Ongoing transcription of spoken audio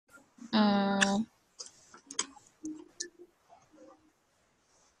Um,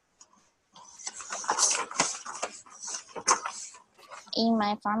 in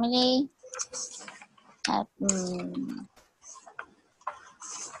my family,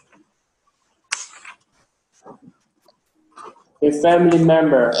 A family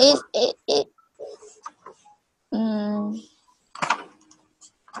member.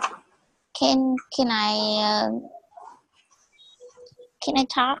 Can I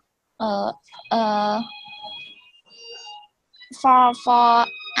talk for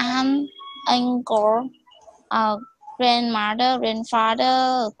aunt, uncle, grandmother,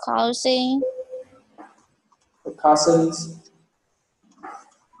 grandfather, cousin, Cousins.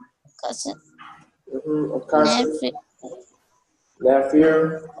 cousin, Cousin.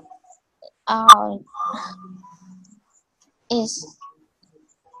 Nephew.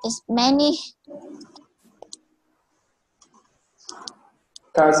 Is many.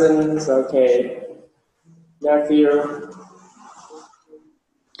 Cousins, okay. Nephew.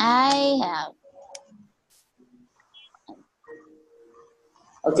 I have.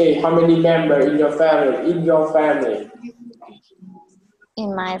 Okay, how many members in your family?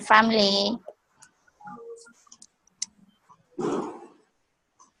 In my family,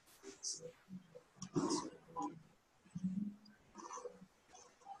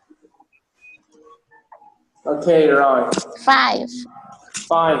 okay, right. 5.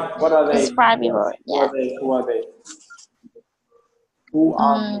 5. What are they? It's 5 people. Yeah. Who are they? Who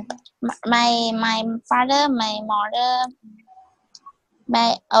are my father, my mother,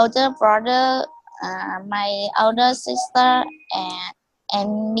 my older brother, my older sister,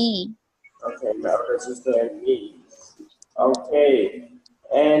 and me. Okay, my older sister and me. Okay,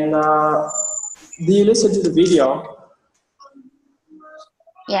 and do you listen to the video?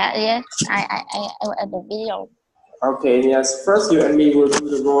 Yeah. I the video. Okay, yes. First, you and me will do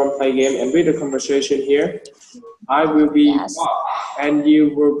the role and play game and read the conversation here. I will be Bob, and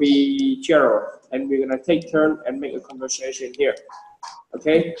you will be Gerald, and we're gonna take turn and make a conversation here.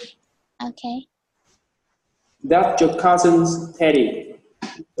 Okay? Okay. That's your cousin's Teddy.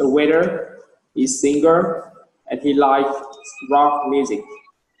 The waiter, he's singer, and he likes rock music.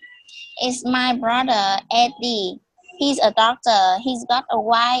 It's my brother Eddie. He's a doctor. He's got a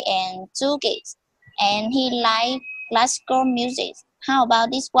wife and 2 kids, and he likes classical music. How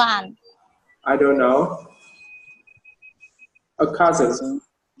about this one? I don't know. A cousin.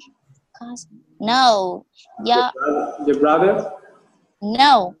 No. Yeah. Your brother?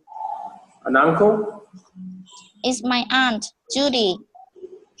 No. An uncle? It's my aunt Judy.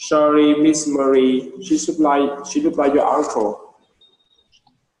 Sorry, Miss Marie. She look like your uncle.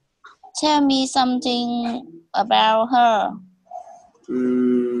 Tell me something about her.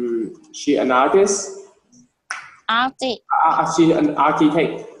 She an artist? Arctic. She's an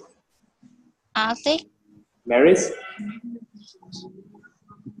architect. Arctic. Married?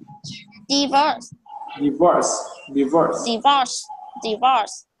 Divorce.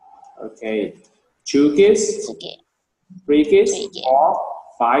 Okay. 2 kids? 3 kids? 4?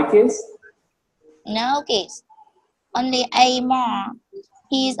 5 kids? No kids. Only 8 more.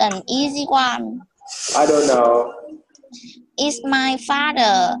 He's an easy one. I don't know. It's my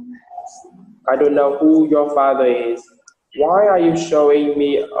father. I don't know who your father is. Why are you showing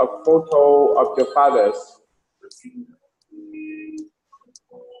me a photo of your father's?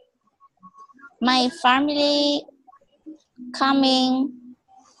 My family coming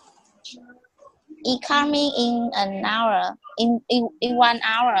in an hour. In 1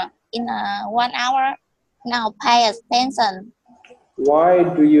 hour. In 1 hour. Now pay attention. Why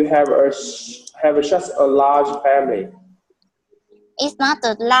do you have such a large family? It's not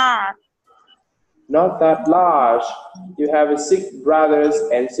that large. Not that large. You have 6 brothers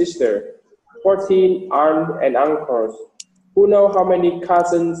and sisters, 14 aunts and uncles. Who know how many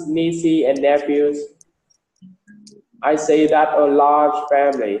cousins, nieces, and nephews? I say that a large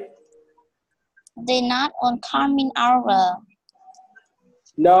family. They're not on coming hour.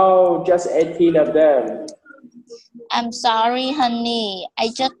 No, just 18 of them. I'm sorry, honey. I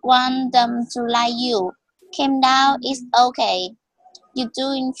just want them to like you. Calm down, it's okay. You're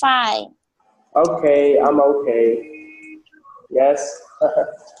doing fine. Okay, I'm okay. Yes.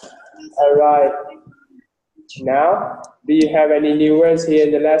 All right. Now, do you have any new words here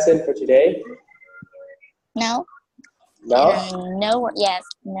in the lesson for today? No. No? No. Yes.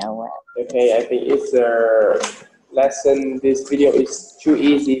 No. Okay, I think it's a lesson. This video is too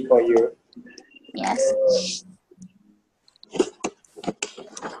easy for you. Yes.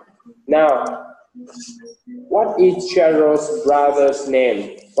 Now, what is Cheryl's brother's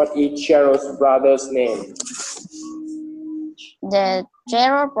name? What is Cheryl's brother's name? The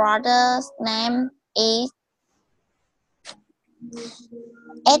Gerald brother's name is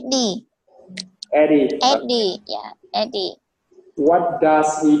Eddie. Eddie. Eddie, yeah, Eddie. What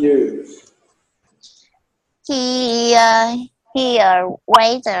does he do? He a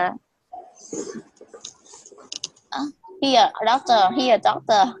waiter. He a doctor. He a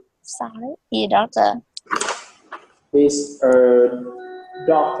doctor. Sorry, he a doctor. He's a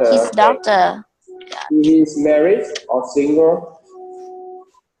doctor. He's Okay. doctor. He is married or single?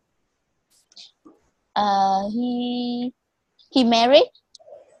 He married.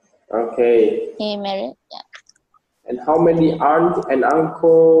 Okay. He married. Yeah. And how many aunt and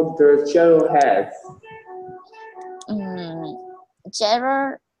uncle does Gerald have?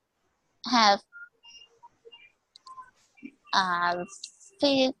 Gerald have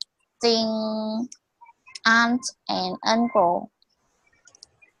 15 aunt and uncle.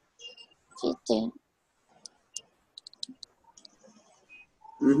 15.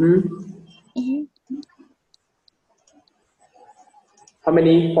 How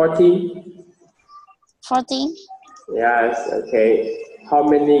many? 14? 14. Yes, okay. How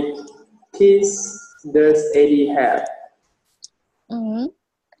many kids does Eddie have?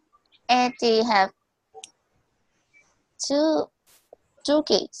 Eddie have two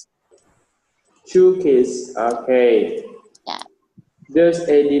kids. 2 kids, okay. Yeah. Does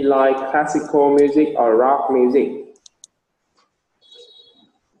Eddie like classical music or rock music?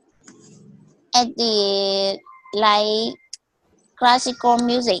 Eddie like classical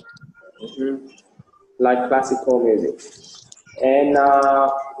music. Like classical music. And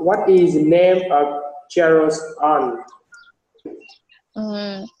what is the name of Gerald's aunt?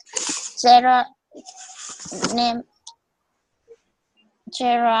 Gerald name.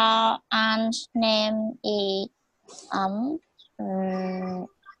 Gerald aunt's name is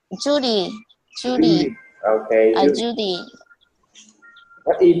Judy. Judy. Okay. Judy.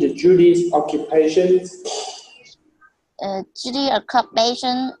 What is the Judy's occupation? Judy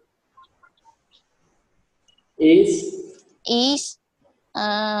occupation Is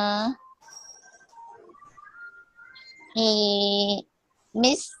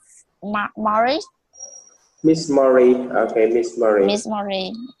Miss Morris. Miss Murray. Okay, Miss Murray. Miss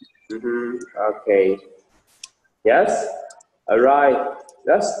Murray. Okay. Yes. All right.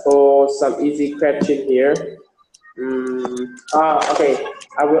 That's all. Some easy question here. Okay.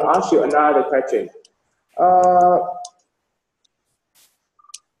 I will ask you another question.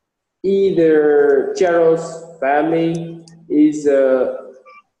 Either Gerald's family is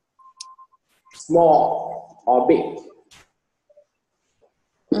small or big.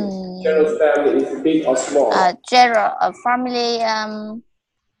 Gerald's family is big or small? Gerald family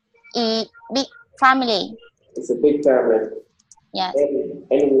big family. It's a big family. Yes.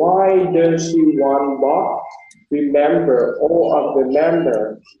 And why does she want Bob to remember all of the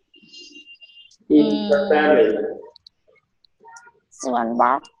members in her family? She want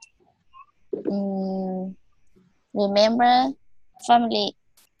Bob remember family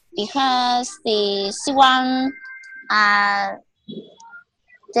because she want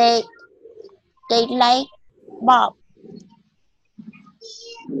they like Bob.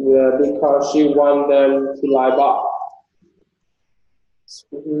 Yeah, because she want them to like Bob.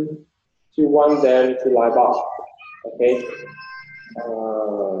 She want them to like Bob. Okay.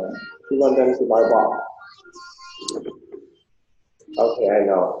 She want them to like Bob. Okay, I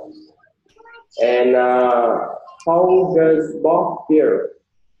know. And how does Bob feel?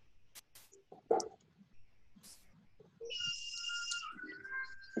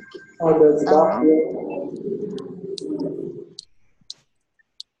 How does Bob feel?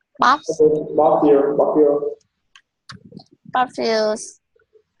 Bob feel. Bob feels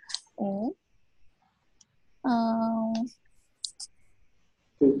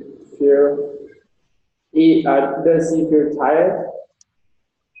Feel. Does he feel tired?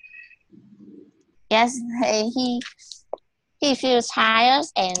 yes, he feels tired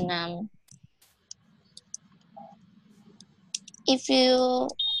and he feel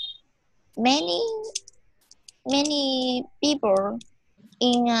many people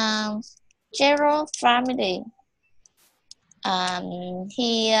in Gerald family.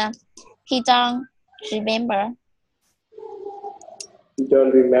 He don't remember. You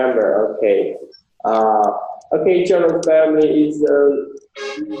don't remember, okay. Okay, Gerald's family is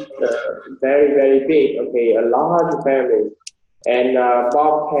very, very big, okay, a large family. And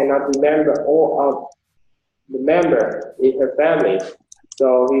Bob cannot remember all of the members in her family.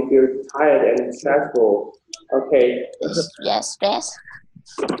 So he feels tired and stressful. Okay. Yes, stress.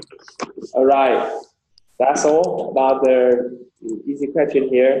 All right. That's all about the easy question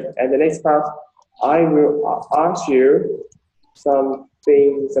here. And the next part, I will ask you some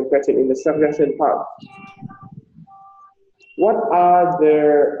question in the subtraction part. What are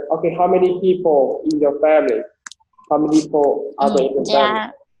the, okay, how many people in your family? How many people are there in your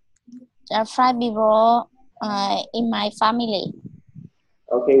family? There are 5 people in my family.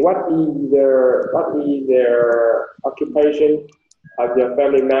 Okay, what is their occupation of your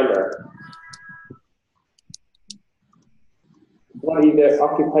family member? What is the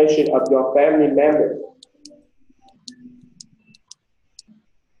occupation of your family member?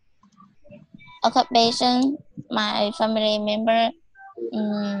 Occupation, my family member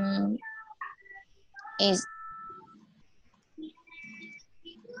is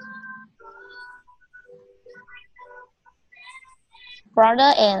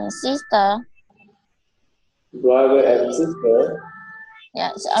brother and sister. Brother and sister?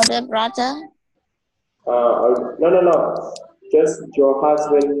 Yes, older brother. No. Just your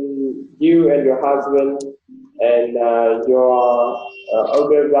husband, you and your husband, and your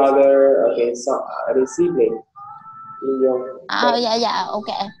older brother, okay, some other sibling in your Oh, family. yeah,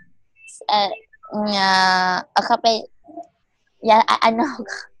 okay. Occupation. Yeah, I know.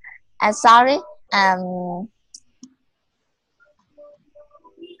 I'm sorry.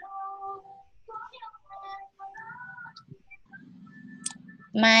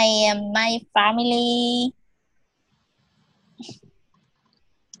 My family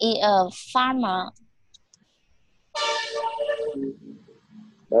is a farmer.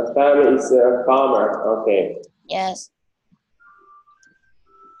 The family is a farmer, okay. Yes,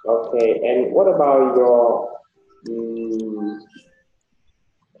 Okay, and what about your,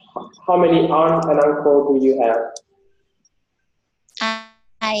 how many aunts and uncles do you have?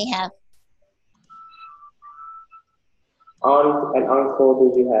 I have Aunt and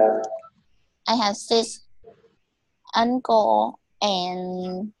uncle do you have? 6 uncle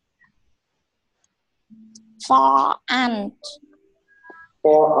and 4 aunt.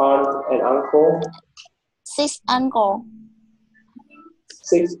 4 aunts and uncle? 6 uncle.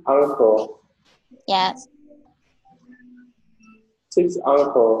 6 uncle. Yes, 6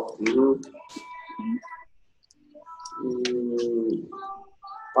 uncle.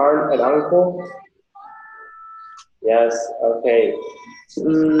 Aunt and uncle? Yes, okay.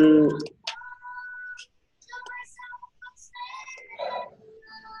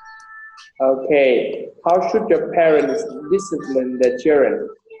 Okay, how should your parents discipline their children?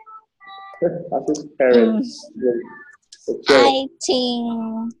 How should parents discipline the children?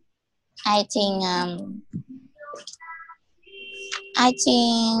 I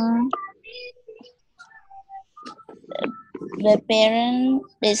think the parents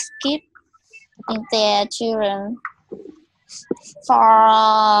they skip their children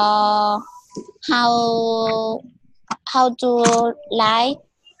for how to like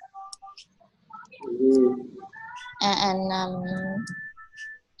and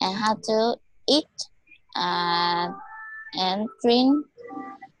how to eat and drink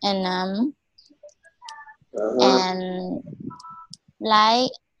and and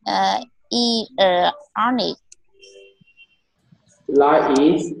like eat on it Like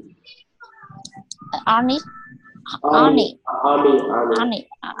is on it on army, it on army. it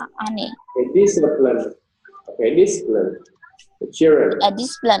on it Okay, discipline. Okay, discipline the children. a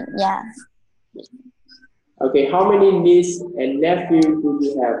discipline. Yeah. Okay, how many niece and nephew do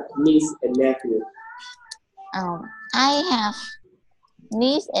you have? Niece and nephew. I have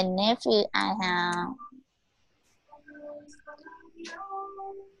niece and nephew. I have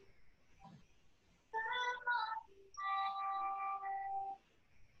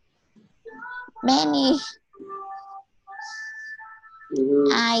many.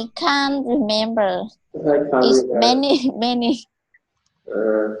 I can't remember. I can't It's remember. many.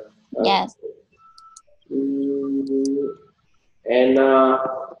 Yes. And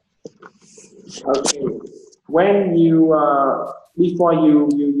okay, when you before you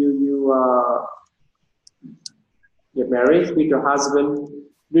get married with your husband,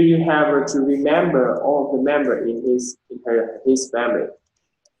 do you have to remember all of the member in his family?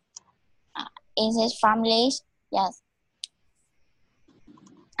 In his family. Yes.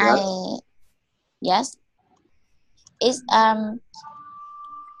 Yes. Yes. It's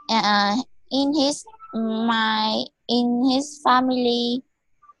in his family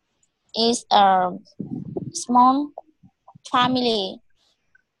is a small family.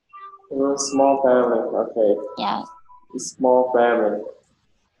 Small family. Okay. Yeah. Small family.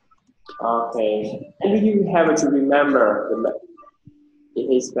 Okay. And do you have to remember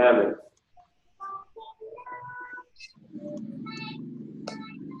in his family?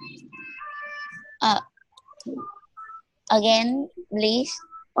 Again, please.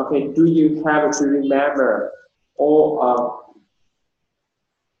 Okay. Do you have to remember all of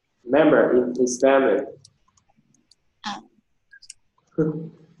member in his family?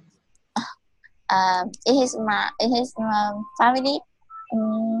 In his family. His family.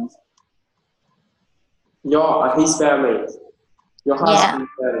 Your husband's family.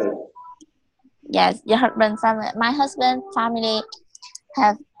 Yes, your husband family. My husband family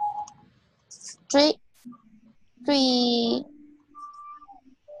have three people.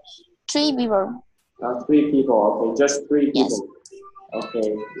 3 people. Okay, just 3 Yes. people.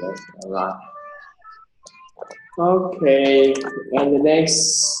 Okay, yes, all right. Okay, and the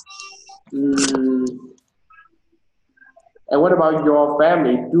next. And what about your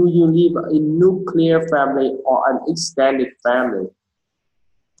family? Do you live in nuclear family or an extended family?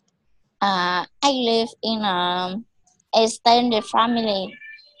 I live in extended family.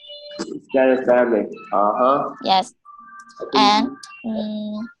 Extended family. Yes, and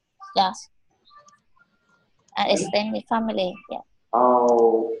yes, an extended family. Yeah.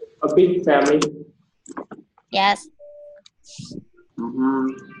 Oh, a big family. Yes.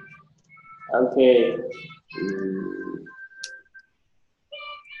 Okay.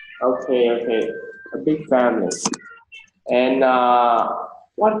 Okay. A big family. And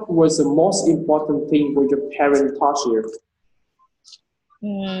what was the most important thing what your parents taught you?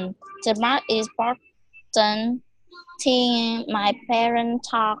 The most important thing my parents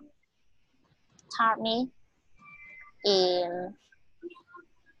taught me is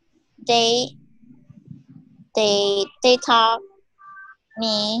they taught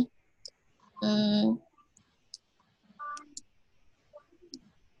me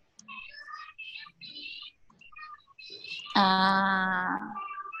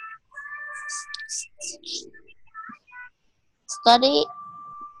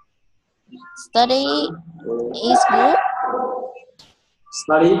study is good.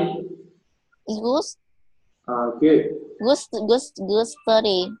 Study? Is good. Good. Good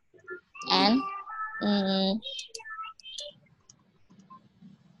study and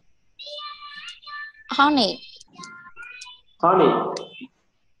honey. Honey.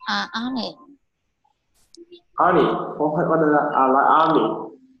 Honey. Honey. What is that? Like army.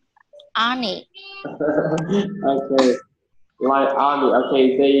 Honey. Okay. Like army. Okay.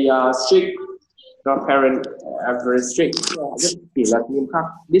 They are strict. Your parents are very strict. Rất kỷ luật nghiêm khắc.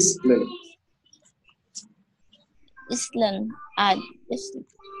 Discipline. Discipline.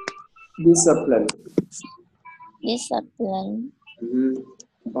 Discipline. Discipline.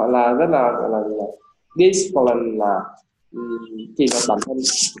 Gọi là rất là gọi là discipline là kỷ luật bản thân.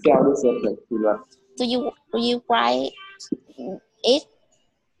 Theo discipline kỷ luật. Do you write it?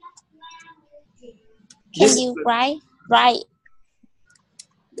 Can you write?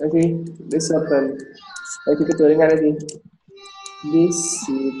 Okay, discipline. Đây thì cái từ đây ngay đây gì?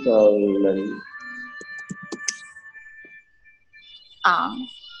 Discipline.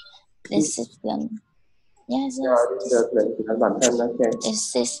 Discipline. Yes. Discipline thì là bản thân. Okay.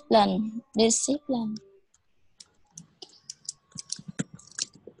 Discipline.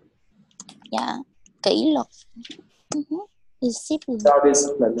 Yeah. Kỷ luật. Discipline.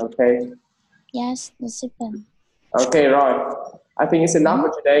 Self-discipline, okay. Yes, discipline. Okay, right. I think it's enough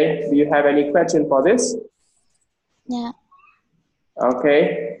for today. Do you have any question for this? Yeah.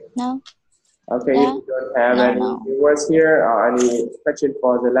 Okay. No. Okay, Yeah. if you don't have any words here or any question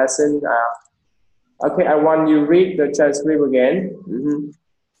for the lesson, okay, I want you read the transcript again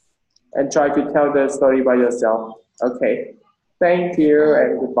and try to tell the story by yourself. Okay. Thank you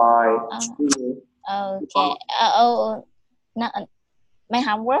and goodbye. See you. Okay. Mày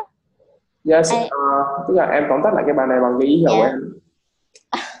học quá. Yes, tức là em tóm tắt lại cái bài này bằng cái ý hiểu của em.